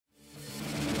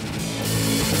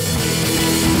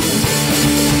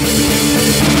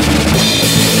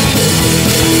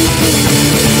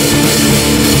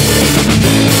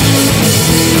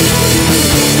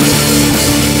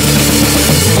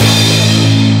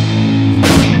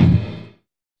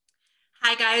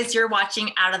guys, you're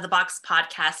watching Out of the Box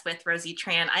podcast with Rosie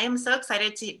Tran. I am so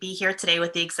excited to be here today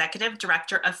with the Executive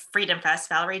Director of Freedom Fest,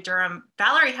 Valerie Durham.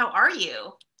 Valerie, how are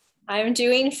you? I'm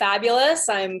doing fabulous.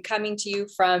 I'm coming to you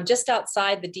from just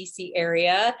outside the DC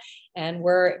area, and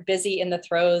we're busy in the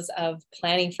throes of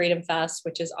planning Freedom Fest,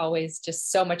 which is always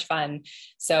just so much fun.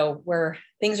 So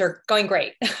things are going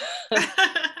great.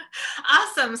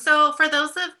 Awesome. So for those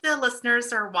of the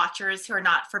listeners or watchers who are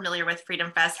not familiar with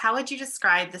Freedom Fest, how would you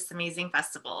describe this amazing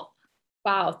festival?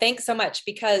 Wow, thanks so much,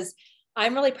 because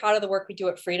I'm really proud of the work we do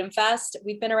at Freedom Fest.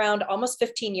 We've been around almost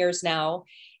 15 years now,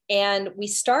 and we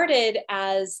started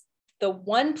as the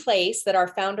one place that our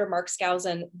founder, Mark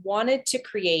Skousen, wanted to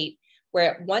create,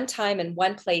 where at one time in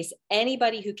one place,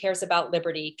 anybody who cares about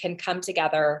liberty can come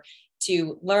together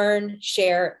to learn,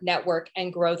 share, network,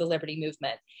 and grow the liberty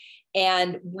movement.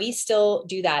 And we still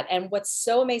do that. And what's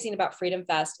so amazing about Freedom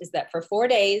Fest is that for 4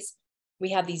 days,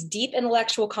 we have these deep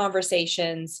intellectual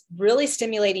conversations, really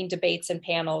stimulating debates and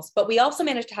panels, but we also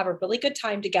manage to have a really good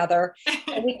time together,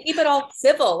 and we keep it all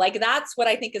civil. Like, that's what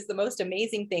I think is the most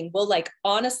amazing thing. We'll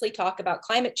honestly talk about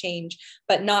climate change,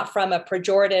 but not from a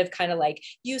pejorative kind of like,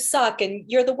 you suck and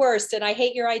you're the worst and I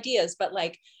hate your ideas, but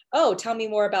oh, tell me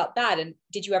more about that. And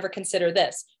did you ever consider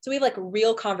this? So we have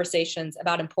real conversations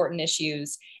about important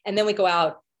issues. And then we go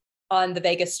out on the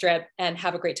Vegas Strip and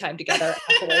have a great time together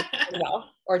afterwards as well,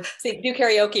 or do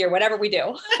karaoke or whatever we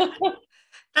do.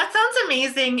 That sounds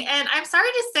amazing. And I'm sorry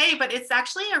to say, but it's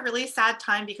actually a really sad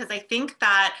time, because I think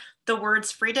that the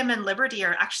words freedom and liberty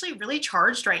are actually really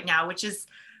charged right now, which is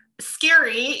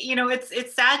scary.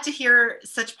 It's sad to hear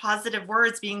such positive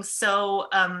words being so,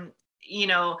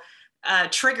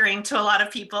 triggering to a lot of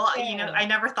people. Yeah. I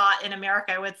never thought in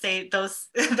America I would say those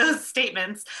those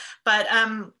statements, but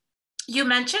you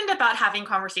mentioned about having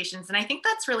conversations, and I think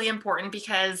that's really important,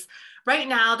 because right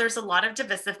now there's a lot of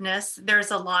divisiveness.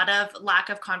 There's a lot of lack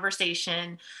of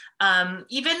conversation,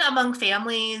 even among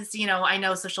families. I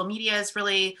know social media is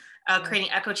really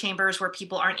creating echo chambers where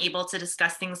people aren't able to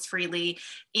discuss things freely.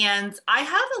 And I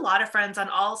have a lot of friends on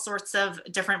all sorts of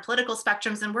different political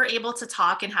spectrums, and we're able to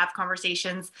talk and have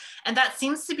conversations. And that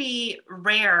seems to be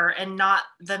rare and not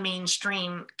the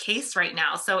mainstream case right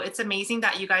now. So it's amazing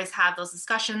that you guys have those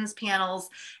discussions, panels,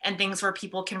 and things where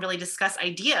people can really discuss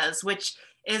ideas, which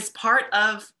is part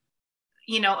of,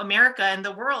 America and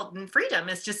the world, and freedom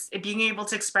is just being able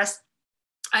to express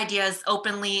ideas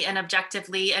openly and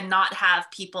objectively, and not have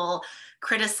people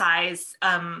criticize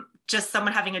just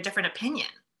someone having a different opinion.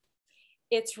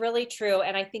 It's really true.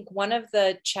 And I think one of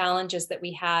the challenges that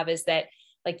we have is that,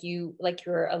 like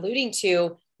you're alluding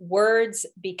to, words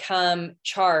become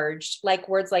charged, like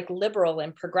words like liberal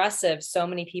and progressive. So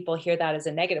many people hear that as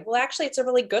a negative. Well, actually, it's a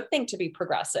really good thing to be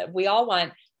progressive. We all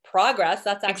want progress.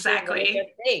 That's actually a really good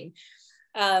thing.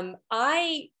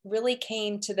 I really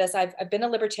came to this. I've been a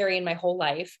libertarian my whole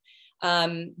life,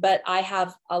 but I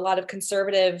have a lot of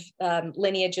conservative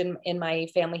lineage in my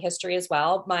family history as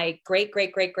well. My great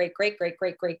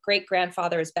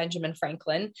grandfather is Benjamin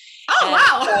Franklin. Oh, and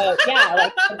wow! So, yeah,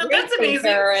 a great That's amazing,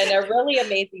 and a really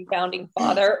amazing founding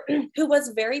father who was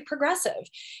very progressive.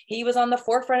 He was on the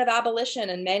forefront of abolition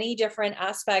in many different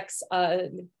aspects.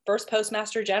 First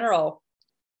postmaster general.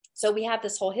 So we have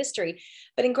this whole history.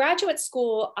 But in graduate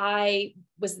school, I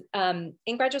was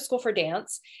in graduate school for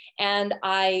dance. And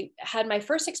I had my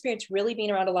first experience really being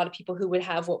around a lot of people who would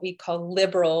have what we call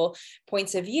liberal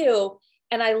points of view.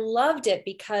 And I loved it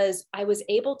because I was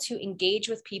able to engage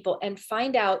with people and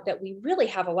find out that we really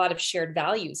have a lot of shared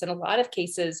values. In a lot of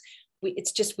cases,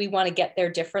 it's just we want to get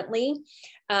there differently.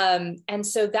 And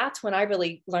so that's when I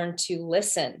really learned to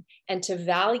listen and to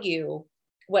value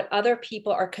what other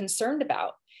people are concerned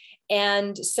about.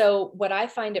 And so what I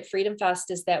find at Freedom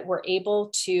Fest is that we're able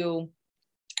to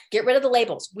get rid of the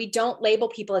labels. We don't label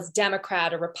people as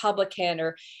Democrat or Republican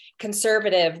or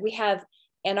conservative. We have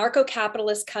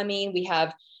anarcho-capitalists coming. We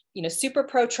have, super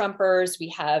pro-Trumpers. We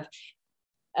have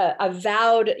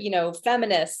avowed,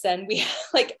 feminists, and we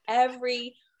have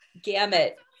every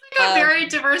gamut. A very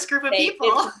diverse group of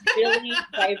people. It's really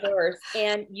diverse.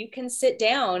 And you can sit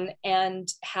down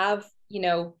and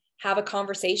have a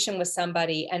conversation with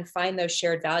somebody and find those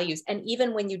shared values. And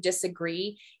even when you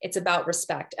disagree, it's about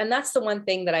respect. And that's the one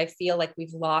thing that I feel like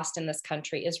we've lost in this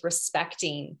country, is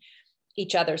respecting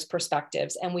each other's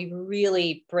perspectives. And we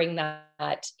really bring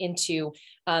that into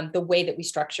the way that we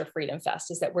structure Freedom Fest,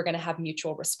 is that we're going to have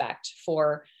mutual respect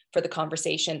for the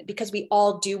conversation, because we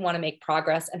all do want to make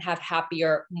progress and have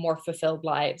happier, more fulfilled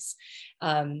lives.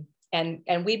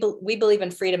 And we believe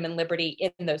in freedom and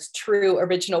liberty in those true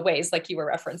original ways, like you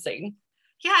were referencing.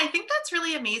 Yeah, I think that's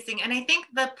really amazing. And I think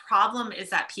the problem is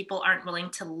that people aren't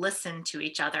willing to listen to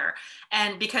each other.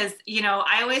 And because,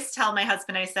 I always tell my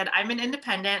husband, I said, I'm an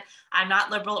independent, I'm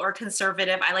not liberal or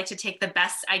conservative. I like to take the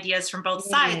best ideas from both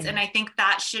sides. And Mm. I think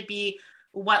that should be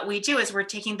what we do is we're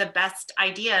taking the best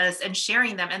ideas and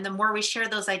sharing them. And the more we share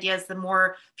those ideas, the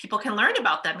more people can learn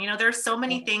about them. There's so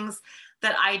many things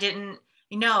that I didn't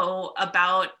know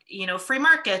about free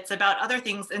markets, about other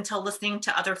things, until listening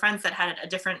to other friends that had a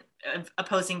different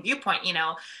opposing viewpoint.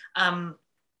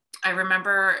 I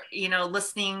remember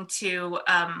listening to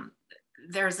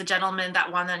there's a gentleman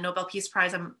that won the Nobel Peace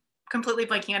Prize. I'm completely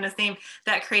blanking on his name,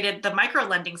 that created the micro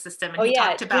lending system, and Oh he yeah,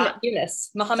 talked about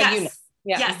Muhammad Yunus. yes.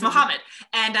 Yeah. Yes, Mohammed.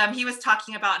 And he was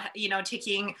talking about,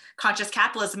 taking conscious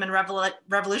capitalism and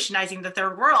revolutionizing the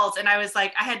third world. And I was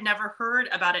like, I had never heard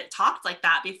about it talked like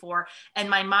that before. And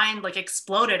my mind like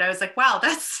exploded. I was like, wow,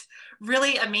 that's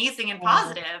really amazing and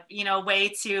positive,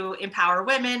 way to empower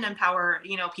women, empower,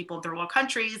 people in third world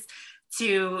countries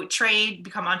to trade,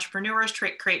 become entrepreneurs,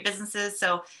 create businesses.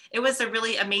 So it was a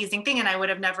really amazing thing. And I would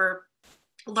have never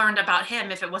learned about him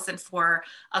if it wasn't for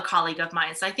a colleague of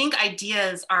mine. So I think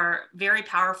ideas are very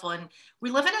powerful, and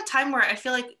we live in a time where I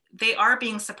feel like they are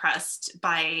being suppressed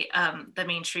by the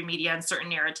mainstream media and certain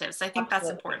narratives. So I think that's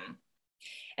important.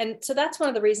 And so that's one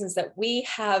of the reasons that we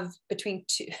have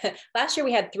last year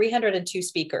we had 302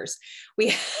 speakers. We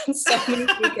had so many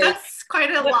speakers. That's quite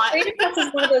a lot. Freedom Fest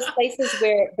is one of those places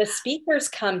where the speakers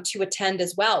come to attend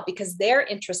as well, because they're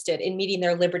interested in meeting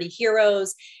their liberty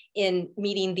heroes, in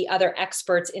meeting the other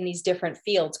experts in these different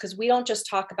fields. Because we don't just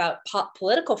talk about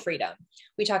political freedom.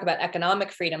 We talk about economic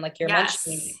freedom, like you're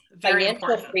mentioning,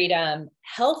 financial freedom,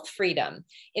 health freedom,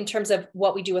 in terms of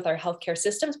what we do with our healthcare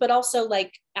systems, but also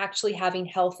like actually having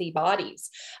healthy bodies.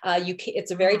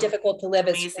 It's very difficult to live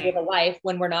a life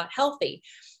when we're not healthy.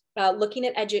 Looking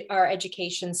at our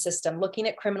education system, looking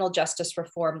at criminal justice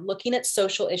reform, looking at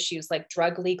social issues like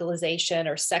drug legalization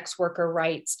or sex worker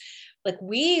rights. Like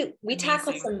we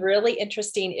tackle some really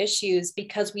interesting issues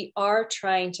because we are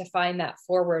trying to find that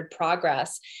forward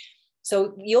progress.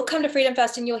 So you'll come to Freedom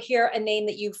Fest and you'll hear a name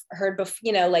that you've heard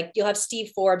before, like you'll have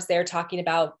Steve Forbes there talking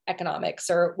about economics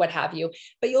or what have you,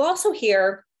 but you'll also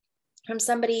hear from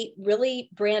somebody really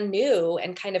brand new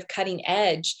and kind of cutting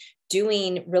edge,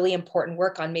 doing really important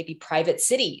work on maybe private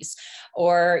cities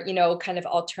or, kind of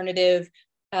alternative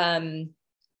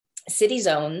city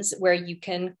zones where you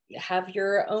can have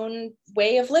your own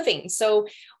way of living. So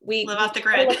we live off the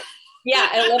grid.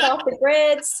 And live off the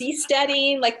grid,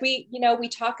 seasteading. Like we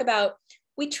talk about,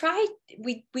 we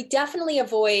definitely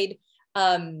avoid,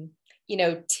 tinfoil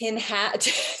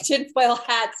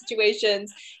hat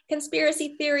situations.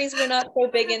 Conspiracy theories we're not so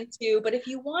big into, but if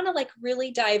you want to like really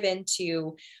dive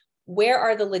into where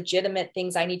are the legitimate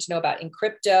things I need to know about in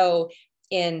crypto,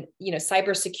 in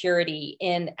cybersecurity,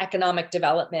 in economic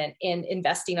development, in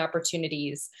investing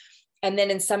opportunities, and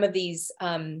then in some of these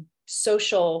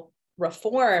social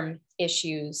reform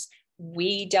issues,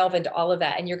 we delve into all of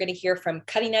that. And you're going to hear from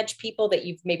cutting edge people that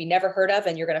you've maybe never heard of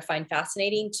and you're going to find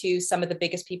fascinating, to some of the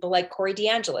biggest people like Corey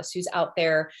DeAngelis, who's out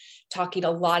there talking a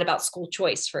lot about school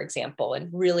choice, for example, and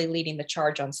really leading the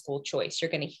charge on school choice.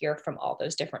 You're going to hear from all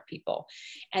those different people.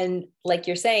 And like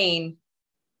you're saying,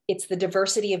 it's the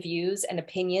diversity of views and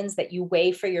opinions that you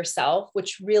weigh for yourself,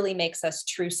 which really makes us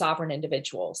true sovereign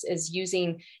individuals, is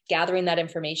gathering that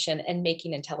information and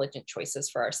making intelligent choices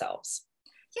for ourselves.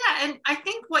 Yeah, and I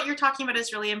think what you're talking about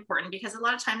is really important, because a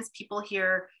lot of times people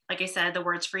hear, like I said, the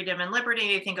words freedom and liberty,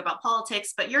 they think about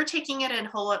politics, but you're taking it in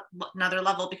another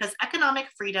level, because economic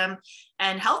freedom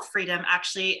and health freedom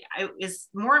actually is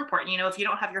more important. If you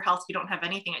don't have your health, you don't have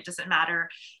anything. It doesn't matter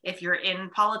if you're in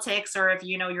politics or if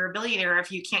you're a billionaire.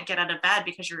 If you can't get out of bed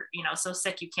because you're so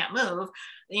sick you can't move,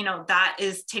 that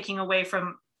is taking away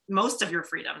from most of your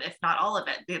freedom, if not all of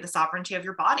it, the sovereignty of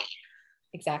your body.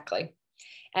 Exactly.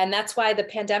 And that's why the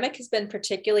pandemic has been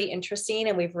particularly interesting.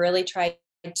 And we've really tried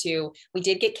we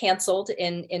did get canceled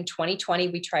in 2020.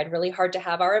 We tried really hard to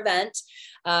have our event.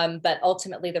 But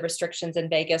ultimately the restrictions in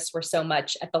Vegas were so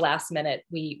much at the last minute,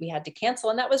 we had to cancel.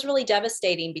 And that was really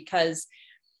devastating, because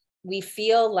we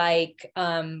feel like,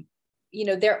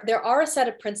 there are a set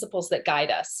of principles that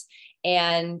guide us,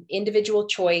 and individual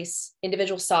choice,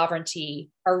 individual sovereignty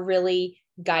are really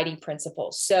guiding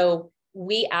principles. So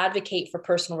we advocate for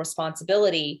personal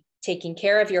responsibility, taking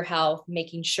care of your health,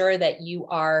 making sure that you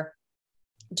are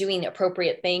doing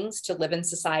appropriate things to live in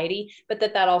society, but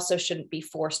that also shouldn't be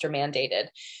forced or mandated.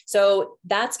 So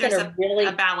that's been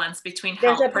a balance between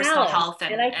health, personal health,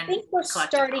 and I think we're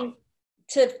starting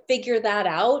to figure that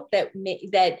out, that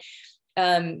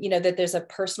that there's a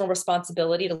personal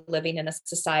responsibility to living in a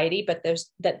society, but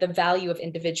that the value of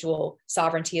individual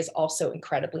sovereignty is also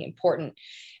incredibly important.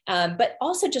 But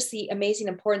also just the amazing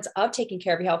importance of taking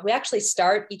care of your health. We actually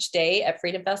start each day at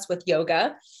Freedom Fest with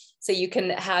yoga. So you can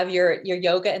have your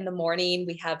yoga in the morning.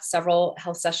 We have several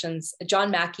health sessions. John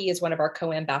Mackey is one of our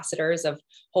co-ambassadors of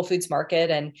Whole Foods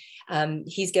Market. And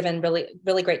he's given really,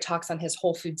 really great talks on his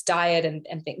Whole Foods diet. And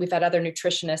we've had other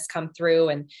nutritionists come through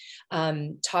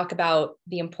and talk about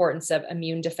the importance of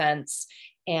immune defense.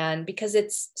 And because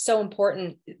it's so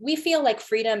important, we feel like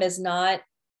freedom is not,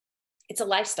 it's a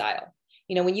lifestyle.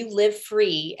 When you live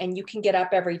free and you can get up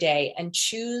every day and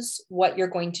choose what you're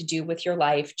going to do with your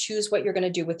life, choose what you're going to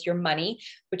do with your money,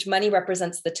 which money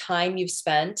represents the time you've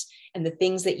spent and the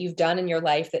things that you've done in your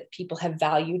life that people have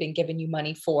valued and given you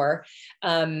money for.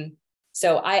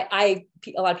 So a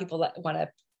lot of people want to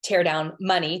tear down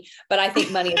money, but I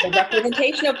think money is a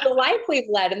representation of the life we've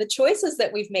led and the choices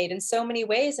that we've made in so many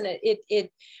ways. And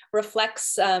it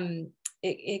reflects,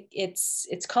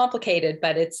 it's complicated,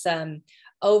 but it's,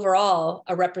 overall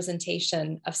a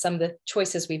representation of some of the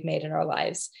choices we've made in our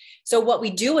lives. So what we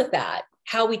do with that,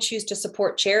 how we choose to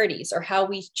support charities, or how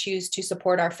we choose to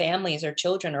support our families or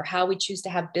children, or how we choose to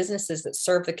have businesses that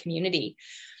serve the community.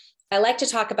 I like to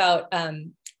talk about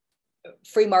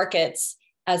free markets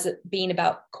as it being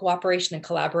about cooperation and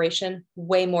collaboration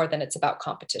way more than it's about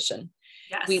competition.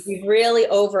 Yes. We really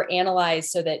overanalyze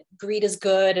so that greed is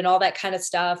good and all that kind of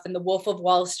stuff, and the Wolf of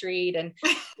Wall Street. And,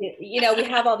 we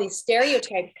have all these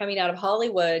stereotypes coming out of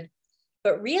Hollywood,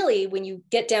 but really when you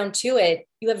get down to it,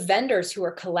 you have vendors who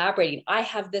are collaborating. I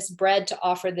have this bread to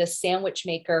offer this sandwich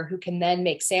maker who can then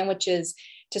make sandwiches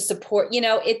to support,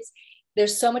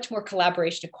 there's so much more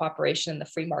collaboration and cooperation in the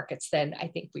free markets than I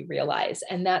think we realize.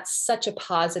 And that's such a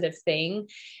positive thing,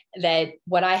 that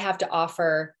what I have to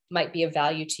offer might be of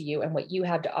value to you, and what you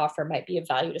have to offer might be of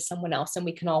value to someone else. And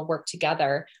we can all work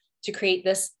together to create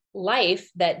this life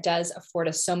that does afford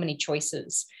us so many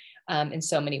choices in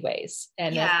so many ways.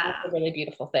 And that's a really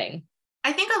beautiful thing.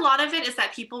 I think a lot of it is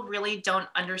that people really don't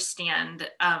understand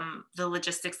the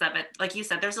logistics of it. Like you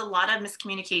said, there's a lot of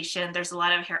miscommunication. There's a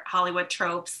lot of Hollywood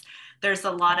tropes. There's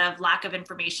a lot of lack of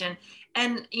information.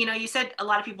 And, you said a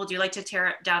lot of people do like to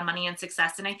tear down money and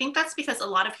success. And I think that's because a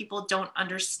lot of people don't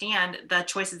understand the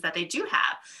choices that they do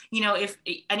have. If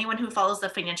anyone who follows the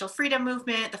financial freedom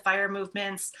movement, the FIRE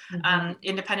movements,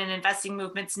 independent investing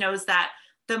movements knows that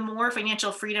the more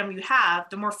financial freedom you have,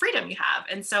 the more freedom you have.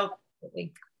 And so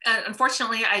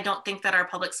unfortunately, I don't think that our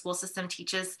public school system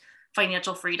teaches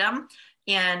financial freedom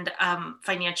and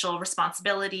financial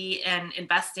responsibility and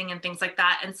investing and things like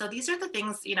that. And so these are the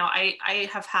things, I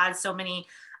have had so many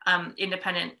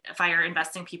independent FIRE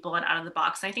investing people and out of the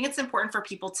box. And I think it's important for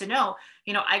people to know,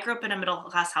 I grew up in a middle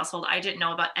class household. I didn't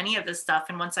know about any of this stuff.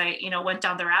 And once I, went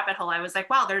down the rabbit hole, I was like,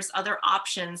 wow, there's other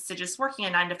options to just working a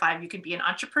 9-to-5. You can be an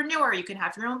entrepreneur. You can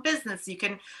have your own business. You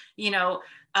can,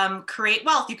 create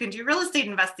wealth. You can do real estate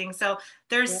investing. So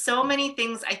there's so many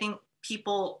things I think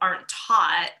people aren't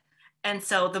taught. And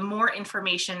so the more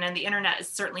information, and the internet is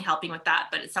certainly helping with that,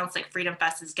 but it sounds like Freedom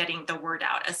Fest is getting the word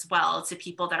out as well to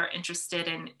people that are interested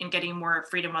in getting more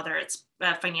freedom, whether it's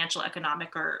financial,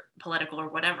 economic, or political, or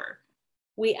whatever.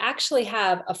 We actually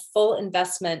have a full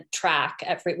investment track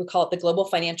we call it the Global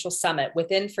Financial Summit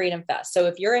within Freedom Fest. So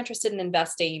if you're interested in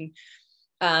investing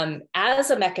as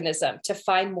a mechanism to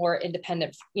find more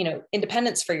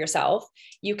independence for yourself,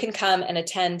 you can come and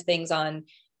attend things on,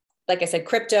 like I said,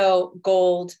 crypto,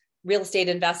 gold, real estate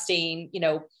investing,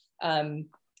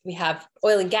 we have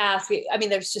oil and gas.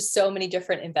 There's just so many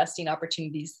different investing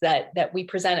opportunities that we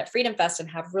present at Freedom Fest and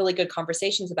have really good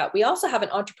conversations about. We also have an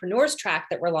entrepreneurs track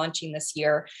that we're launching this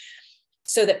year,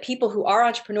 so that people who are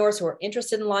entrepreneurs, who are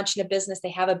interested in launching a business, they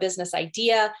have a business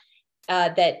idea,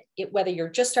 whether you're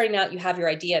just starting out, you have your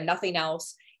idea, nothing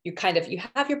else, you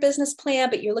have your business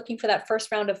plan, but you're looking for that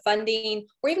first round of funding,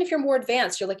 or even if you're more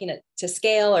advanced, you're looking to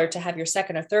scale or to have your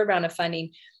second or third round of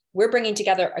funding. We're bringing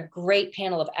together a great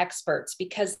panel of experts,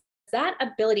 because that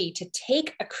ability to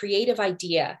take a creative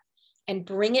idea and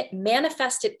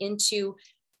manifest it into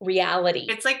reality.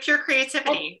 It's like pure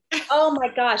creativity. Oh my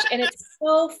gosh. And it's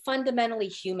so fundamentally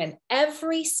human.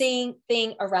 Everything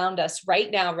around us right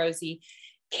now, Rosie,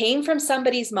 came from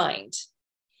somebody's mind,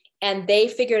 and they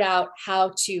figured out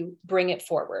how to bring it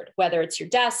forward, whether it's your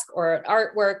desk or an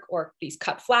artwork or these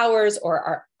cut flowers or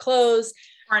our clothes.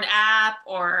 Or an app,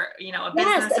 or, a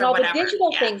business, and or all whatever. The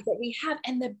digital things that we have,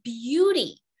 and the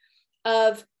beauty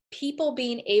of people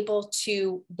being able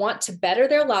to want to better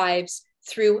their lives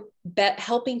through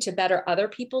helping to better other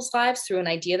people's lives through an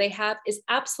idea they have is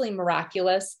absolutely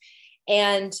miraculous.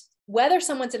 And whether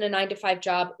someone's in a 9-to-5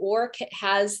 job or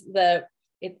has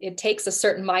it takes a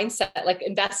certain mindset, like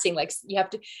investing, like you have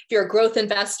to, if you're a growth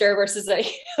investor versus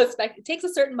it takes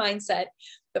a certain mindset.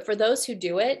 But for those who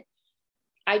do it,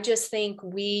 I just think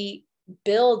we can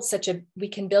build such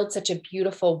a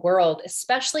beautiful world,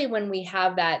 especially when we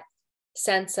have that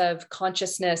sense of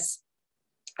consciousness.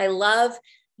 I love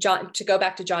to go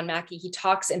back to John Mackey. He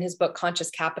talks in his book,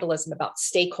 Conscious Capitalism, about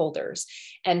stakeholders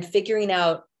and figuring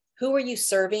out who are you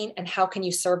serving and how can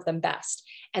you serve them best.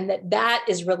 And that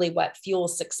is really what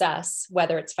fuels success,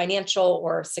 whether it's financial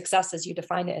or success as you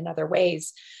define it in other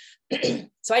ways.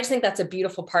 So I just think that's a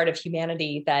beautiful part of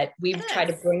humanity that we've tried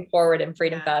to bring forward in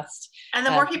Freedom Fest. And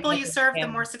the more people you serve, the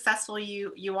more successful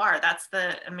you are. That's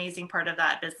the amazing part of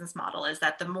that business model, is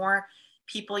that the more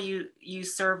people you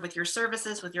serve with your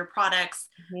services, with your products,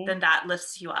 then that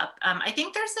lifts you up. I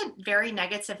think there's a very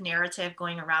negative narrative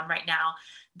going around right now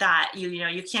that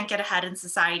you can't get ahead in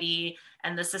society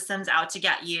and the system's out to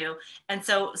get you. And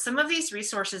so some of these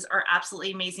resources are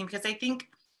absolutely amazing, because I think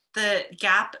the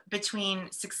gap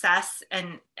between success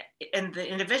and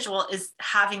the individual is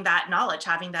having that knowledge,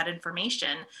 having that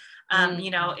information.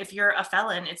 If you're a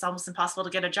felon, it's almost impossible to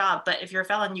get a job, but if you're a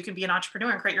felon, you can be an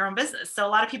entrepreneur and create your own business. So a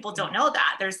lot of people don't know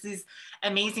that there's these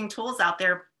amazing tools out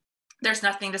there. There's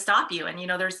nothing to stop you. And,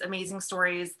 there's amazing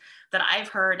stories that I've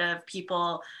heard of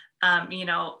people,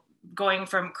 going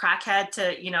from crackhead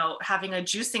to, having a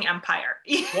juicing empire.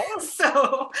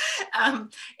 So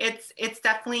it's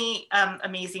definitely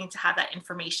amazing to have that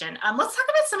information. Let's talk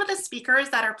about some of the speakers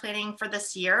that are planning for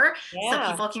this year, so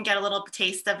people can get a little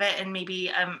taste of it and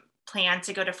maybe plan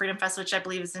to go to Freedom Fest, which I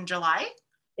believe is in July.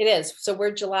 It is. So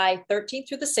we're July 13th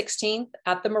through the 16th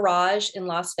at the Mirage in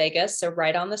Las Vegas. So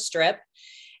right on the Strip.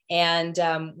 And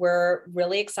we're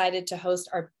really excited to host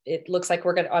it looks like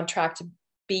we're on track to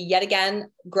be yet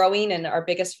again growing and our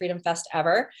biggest Freedom Fest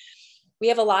ever. We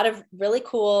have a lot of really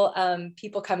cool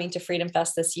people coming to Freedom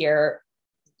Fest this year.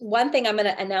 One thing I'm going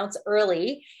to announce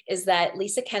early is that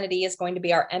Lisa Kennedy is going to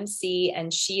be our MC,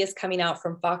 and she is coming out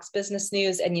from Fox Business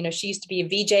News. And, she used to be a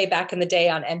VJ back in the day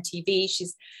on MTV.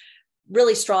 She's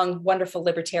really strong, wonderful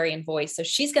libertarian voice. So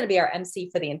she's going to be our MC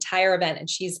for the entire event, and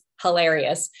she's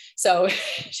hilarious. So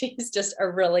she's just a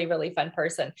really, really fun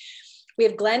person. We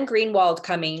have Glenn Greenwald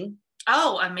coming.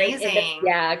 Oh, amazing.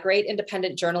 Great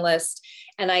independent journalist.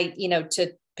 And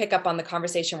to pick up on the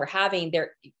conversation we're having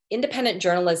there, independent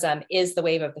journalism is the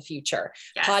wave of the future.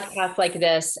 Yes. Podcasts like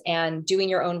this and doing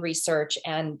your own research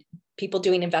and people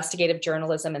doing investigative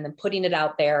journalism and then putting it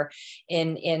out there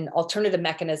in alternative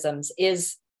mechanisms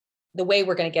is the way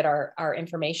we're going to get our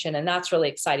information. And that's really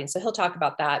exciting. So he'll talk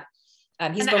about that.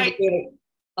 He's been doing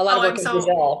a lot of work in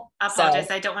Brazil. I apologize.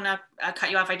 I don't want to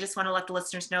cut you off. I just want to let the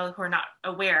listeners know who are not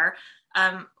aware.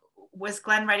 Was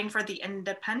Glenn writing for The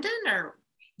Independent or?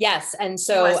 Yes. And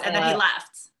so, and then he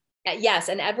left. Yes.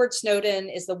 And Edward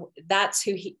Snowden that's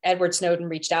who Edward Snowden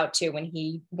reached out to when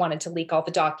he wanted to leak all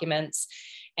the documents.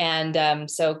 And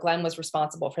so Glenn was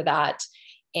responsible for that.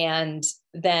 And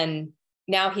then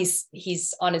now he's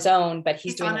on his own, but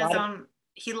he's doing on his own.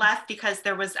 He left because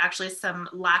there was actually some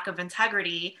lack of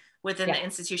integrity within the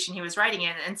institution he was writing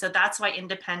in. And so that's why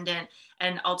independent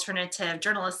and alternative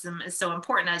journalism is so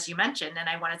important, as you mentioned. And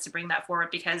I wanted to bring that forward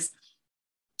because,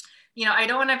 I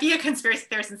don't want to be a conspiracy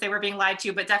theorist and say we're being lied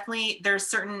to, but definitely there's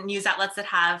certain news outlets that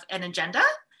have an agenda.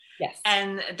 Yes.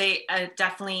 And they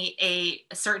definitely a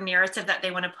certain narrative that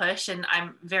they want to push. And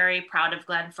I'm very proud of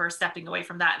Glenn for stepping away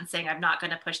from that and saying, I'm not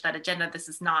going to push that agenda. This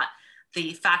is not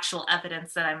the factual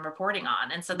evidence that I'm reporting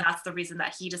on. And so that's the reason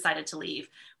that he decided to leave,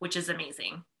 which is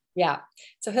amazing. Yeah.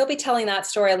 So he'll be telling that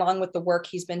story along with the work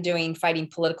he's been doing fighting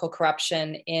political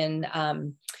corruption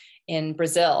in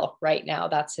Brazil right now.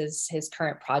 That's his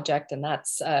current project. And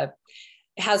that's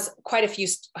has quite a few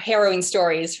harrowing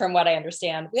stories from what I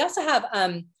understand. We also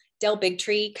have Del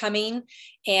Bigtree coming,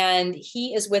 and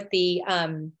he is with the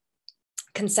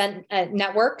Consent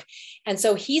Network. And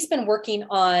so he's been working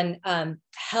on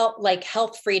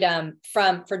health freedom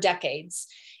for decades.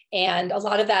 And a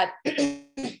lot of that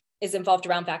is involved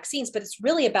around vaccines, but it's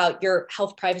really about your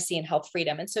health privacy and health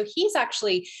freedom. And so he's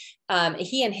actually,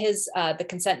 he and the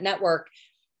Consent Network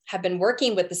have been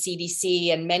working with the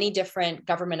CDC and many different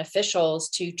government officials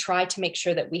to try to make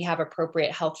sure that we have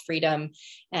appropriate health freedom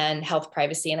and health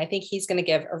privacy. And I think he's going to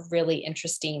give a really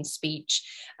interesting speech.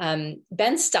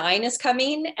 Ben Stein is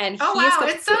coming, and oh wow,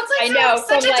 it sounds like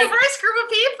such a diverse group of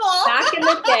people back in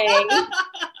the day.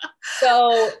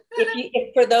 So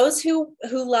if for those who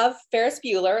love Ferris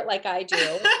Bueller, like I do,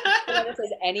 it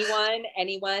says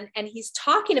anyone, and he's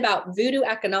talking about voodoo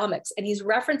economics, and he's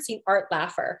referencing Art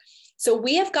Laffer. So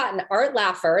we have gotten Art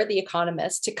Laffer, the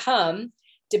economist, to come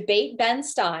debate Ben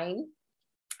Stein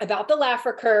about the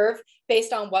Laffer curve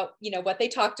based on what they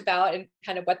talked about and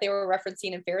kind of what they were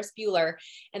referencing in Ferris Bueller.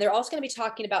 And they're also going to be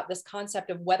talking about this concept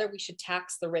of whether we should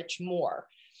tax the rich more.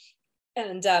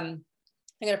 And I'm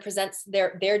going to present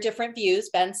their different views.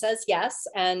 Ben says yes,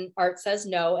 and Art says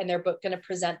no, and they're both going to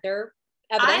present their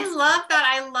evidence. I love that.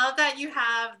 I love that you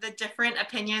have the different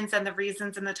opinions and the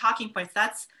reasons and the talking points.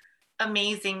 That's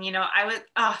amazing.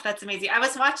 That's amazing. I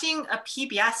was watching a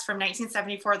PBS from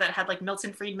 1974 that had like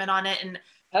Milton Friedman on it, and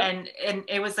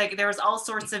it was like there was all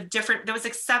sorts of different, there was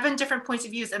like 7 different points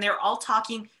of views, and they were all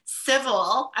talking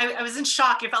civil. I was in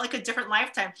shock. It felt like a different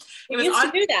lifetime. It was used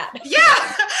to do that.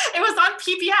 Yeah, it was on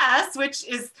PBS, which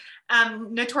is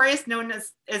notorious known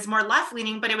as more left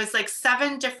leaning, but it was like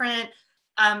 7 different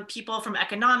people from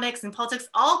economics and politics,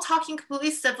 all talking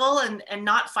completely civil and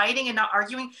not fighting and not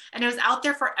arguing. And it was out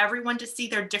there for everyone to see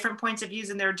their different points of views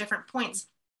and their different points.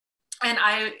 And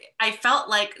I felt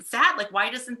like sad, like,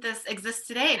 why doesn't this exist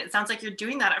today? And it sounds like you're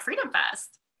doing that at Freedom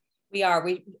Fest. We are.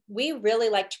 We really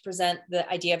like to present the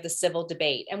idea of the civil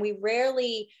debate. And we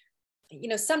rarely,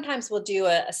 sometimes we'll do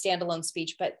a standalone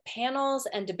speech, but panels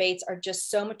and debates are just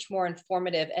so much more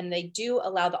informative. And they do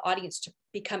allow the audience to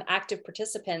become active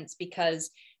participants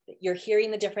because you're hearing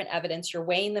the different evidence, you're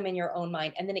weighing them in your own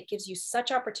mind. And then it gives you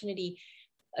such opportunity.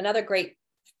 Another great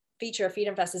feature of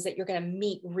Freedom Fest is that you're going to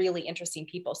meet really interesting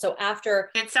people. So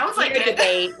after it sounds like a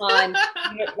debate on,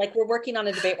 like we're working on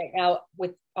a debate right now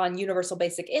on universal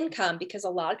basic income, because a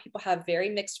lot of people have very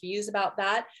mixed views about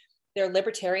that. There are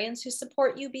libertarians who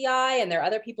support UBI, and there are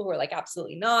other people who are like,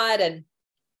 absolutely not. And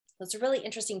it's a really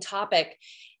interesting topic.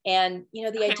 And, the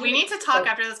idea we need to talk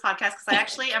after this podcast, because I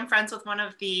actually am friends with one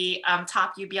of the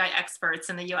top UBI experts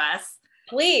in the US.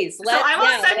 Please. I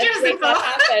will send you his info.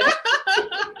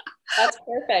 That's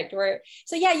perfect.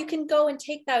 So you can go and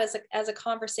take that as a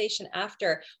conversation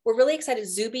after. We're really excited.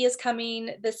 Zuby is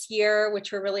coming this year,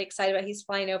 which we're really excited about. He's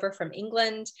flying over from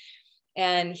England,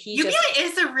 and UBI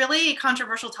is a really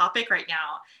controversial topic right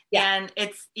now. Yeah. And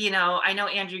it's, I know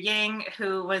Andrew Yang,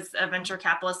 who was a venture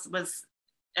capitalist,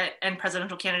 and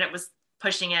presidential candidate, was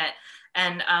pushing it.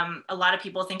 And a lot of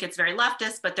people think it's very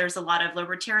leftist, but there's a lot of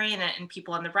libertarian and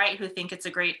people on the right who think it's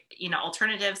a great,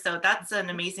 alternative. So that's an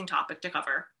amazing topic to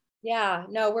cover. Yeah,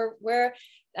 no,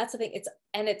 that's the thing.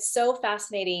 It's so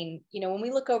fascinating. When we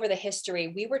look over the history,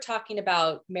 we were talking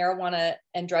about marijuana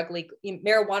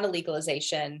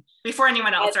legalization before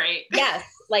anyone else, right? Yes.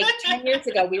 Like 10 years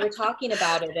ago, we were talking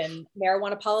about it and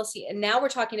marijuana policy. And now we're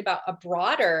talking about a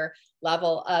broader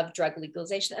level of drug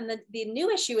legalization. And the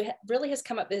new issue really has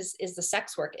come up is the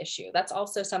sex work issue. That's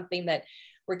also something that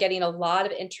we're getting a lot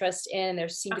of interest in. There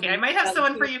seems to be, I might have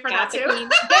someone for you for that too. I'm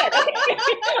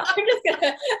just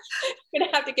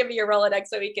gonna have to give you your Rolodex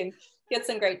so we can get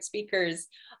some great speakers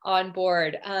on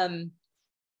board. Our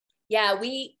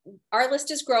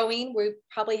list is growing. We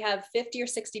probably have 50 or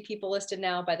 60 people listed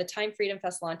now. By the time Freedom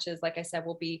Fest launches, like I said,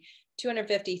 we'll be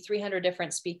 250, 300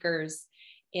 different speakers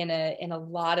in a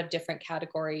lot of different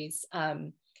categories.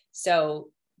 So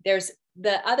there's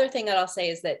the other thing that I'll say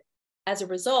is that as a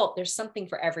result, there's something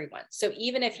for everyone. So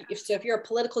even if you're a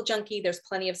political junkie, there's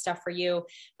plenty of stuff for you.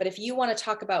 But if you want to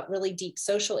talk about really deep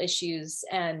social issues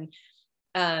and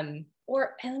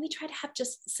we try to have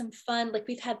just some fun, like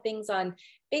we've had things on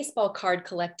baseball card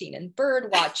collecting and bird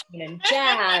watching and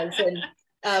jazz. And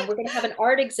we're going to have an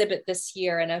art exhibit this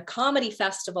year and a comedy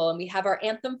festival. And we have our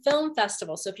Anthem Film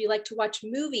Festival. So if you like to watch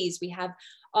movies, we have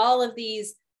all of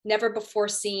these never before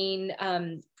seen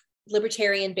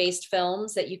libertarian-based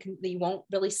films that you won't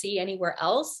really see anywhere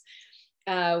else.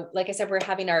 Like I said, we're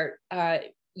having our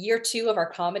year 2 of our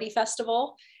comedy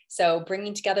festival. So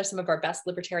bringing together some of our best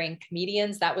libertarian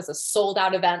comedians. That was a sold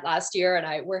out event last year,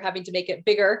 and we're having to make it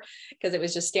bigger because it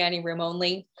was just standing room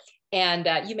only. And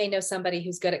you may know somebody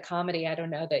who's good at comedy. I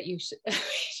don't know, that you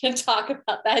should talk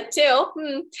about that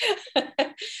too.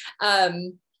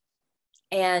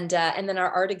 And then our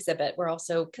art exhibit, we're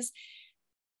also, because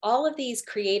all of these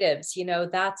creatives,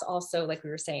 that's also, like we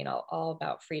were saying, all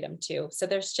about freedom too. So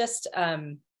there's just,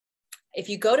 if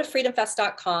you go to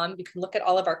freedomfest.com, you can look at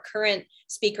all of our current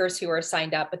speakers who are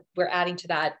signed up, but we're adding to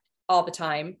that all the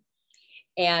time.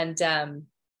 And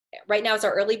right now it's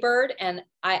our early bird. And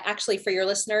I actually, for your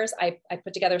listeners, I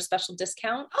put together a special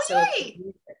discount. Oh, so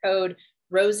use the code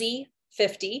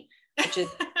Rosie50, which is,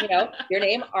 your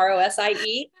name, ROSIE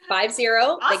 50.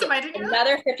 Awesome, they get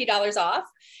another $50 off.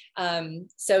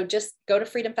 So just go to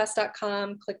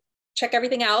freedomfest.com, check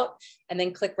everything out, and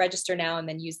then click register now, and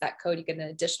then use that code. You get an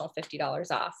additional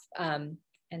 $50 off.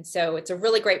 And so it's a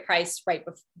really great price right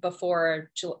before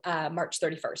March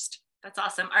 31st. That's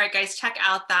awesome. All right, guys, check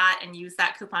out that and use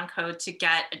that coupon code to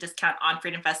get a discount on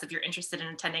Freedom Fest if you're interested in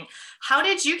attending. How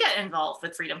did you get involved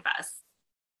with Freedom Fest?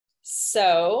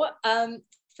 So,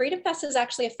 Freedom Fest is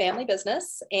actually a family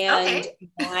business, and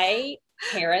my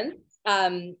parents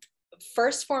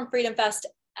first formed Freedom Fest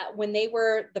when they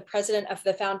were the president of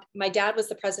my dad was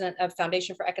the president of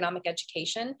Foundation for Economic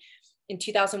Education in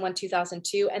 2001,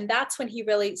 2002. And that's when he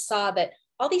really saw that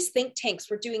all these think tanks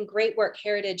were doing great work,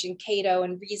 Heritage and Cato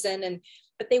and Reason,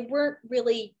 but they weren't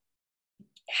really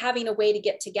having a way to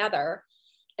get together.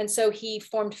 And so he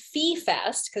formed Fee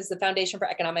Fest, because the Foundation for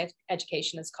Economic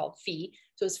Education is called Fee.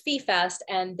 So it was Fee Fest,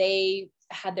 and they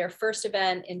had their first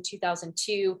event in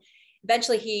 2002.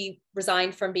 Eventually he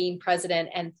resigned from being president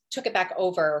and took it back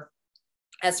over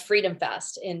as Freedom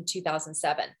Fest in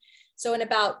 2007. So in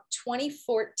about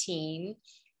 2014,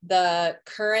 the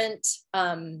current,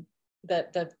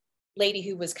 the lady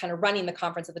who was kind of running the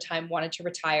conference at the time wanted to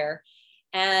retire.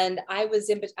 And I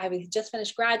was just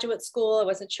finished graduate school. I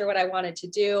wasn't sure what I wanted to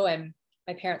do. And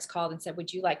my parents called and said,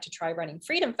 would you like to try running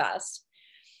Freedom Fest?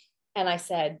 And I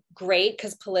said, great,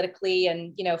 because politically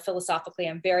and, philosophically,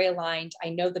 I'm very aligned. I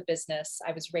know the business.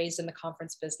 I was raised in the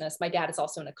conference business. My dad is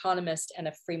also an economist and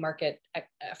a free market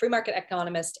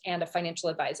economist and a financial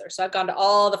advisor. So I've gone to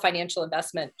all the financial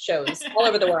investment shows all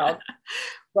over the world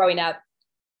growing up.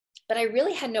 But I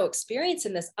really had no experience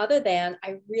in this other than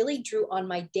I really drew on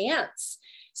my dance.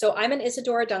 So I'm an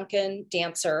Isadora Duncan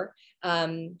dancer.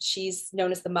 She's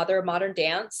known as the mother of modern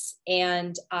dance.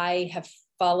 And I have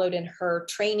followed in her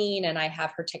training, and I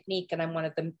have her technique, and I'm one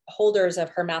of the holders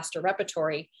of her master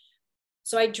repertory.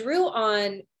 So I drew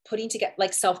on putting together,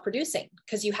 like self-producing,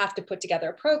 because you have to put together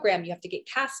a program, you have to get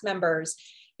cast members,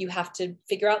 you have to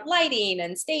figure out lighting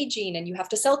and staging, and you have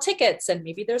to sell tickets, and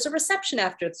maybe there's a reception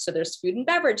after, so there's food and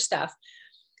beverage stuff.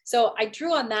 So I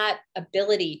drew on that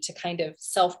ability to kind of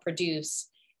self-produce.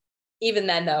 Even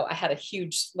then, though, I had a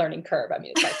huge learning curve. I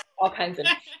mean, it's like all kinds of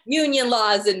union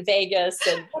laws in Vegas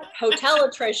and hotel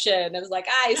attrition. I was like,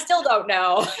 I still don't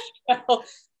know. But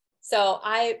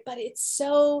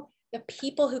the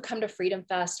people who come to Freedom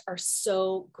Fest are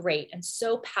so great and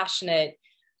so passionate.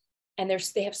 And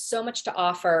they have so much to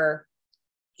offer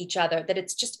each other that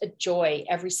it's just a joy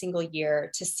every single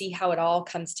year to see how it all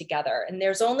comes together. And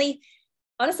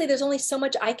honestly, there's only so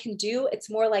much I can do. It's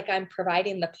more like I'm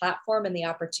providing the platform and the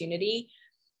opportunity.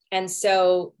 And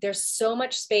so there's so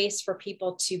much space for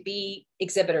people to be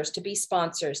exhibitors, to be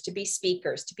sponsors, to be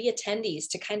speakers, to be attendees,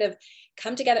 to kind of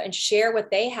come together and share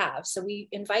what they have. So we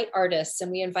invite artists and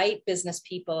we invite business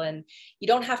people, and you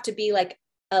don't have to be like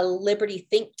a Liberty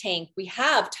think tank. We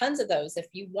have tons of those. If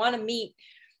you want to meet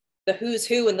the who's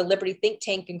who in the Liberty think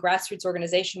tank and grassroots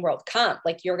organization world, come,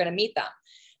 like you're going to meet them.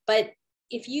 But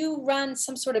if you run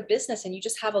some sort of business and you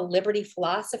just have a liberty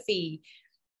philosophy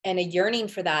and a yearning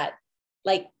for that,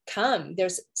 like come,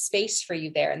 there's space for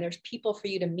you there, and there's people for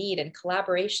you to meet and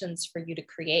collaborations for you to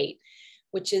create,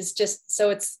 which is just,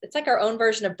 so it's like our own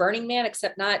version of Burning Man,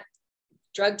 except not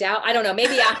drugged out. I don't know,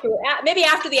 maybe after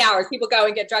the hours, people go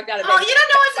and get drugged out of Vegas. Oh, you don't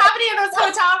know what's happening in those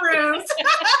hotel rooms.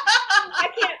 I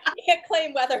can't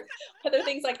claim whether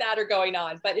things like that are going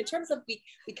on. But in terms of we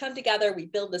come together, we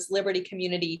build this liberty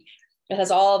community. It has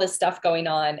all this stuff going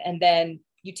on. And then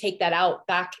you take that out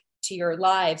back to your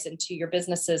lives and to your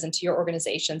businesses and to your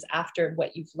organizations after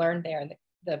what you've learned there and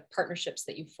the partnerships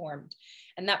that you've formed.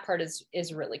 And that part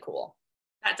is really cool.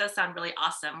 That does sound really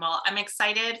awesome. Well, I'm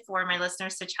excited for my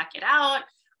listeners to check it out.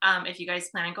 If you guys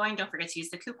plan on going, don't forget to use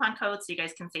the coupon code so you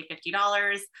guys can save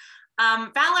 $50.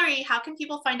 Valerie, how can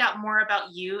people find out more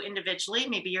about you individually,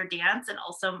 maybe your dance, and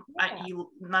also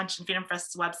you mentioned Freedom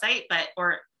Fest's website,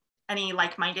 or any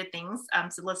like-minded things,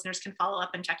 so listeners can follow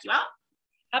up and check you out?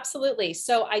 Absolutely.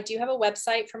 So I do have a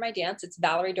website for my dance. It's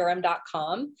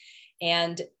valeriedurham.com.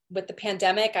 And with the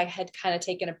pandemic, I had kind of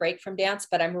taken a break from dance,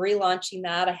 but I'm relaunching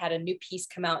that. I had a new piece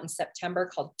come out in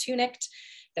September called Tunicked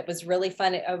that was really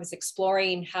fun. I was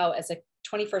exploring how, as a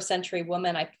 21st century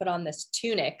woman, I put on this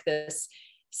tunic, this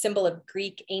symbol of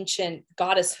Greek ancient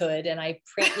goddesshood, and I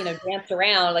dance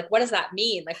around. Like, what does that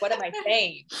mean? Like, what am I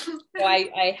saying? So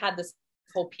I had this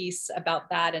whole piece about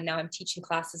that, and now I'm teaching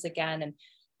classes again and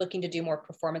looking to do more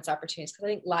performance opportunities, because I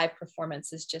think live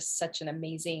performance is just such an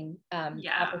amazing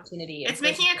opportunity. It's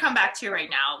making a comeback too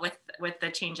right now with the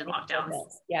change in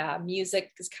lockdowns. Yeah,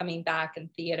 music is coming back,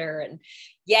 and theater, and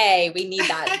yay, we need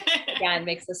that. Again,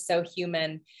 makes us so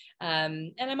human.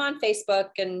 And I'm on Facebook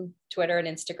and Twitter and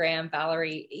Instagram,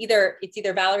 Valerie. It's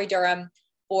either Valerie Durham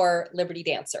or Liberty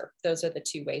Dancer. Those are the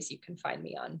two ways you can find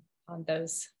me on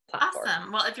those platform.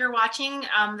 Awesome. Well, if you're watching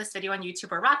this video on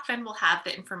YouTube or Rockfin, we'll have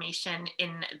the information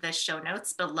in the show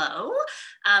notes below.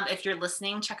 If you're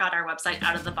listening, check out our website,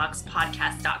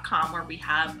 outoftheboxpodcast.com, where we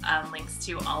have links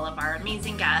to all of our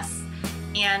amazing guests.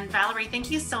 And Valerie, thank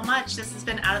you so much. This has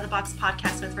been Out of the Box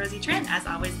Podcast with Rosie Tran. As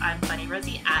always, I'm Funny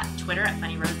Rosie at Twitter at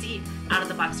Funny Rosie, Out of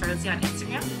the Box Rosie on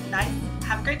Instagram. Guys,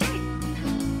 have a great day.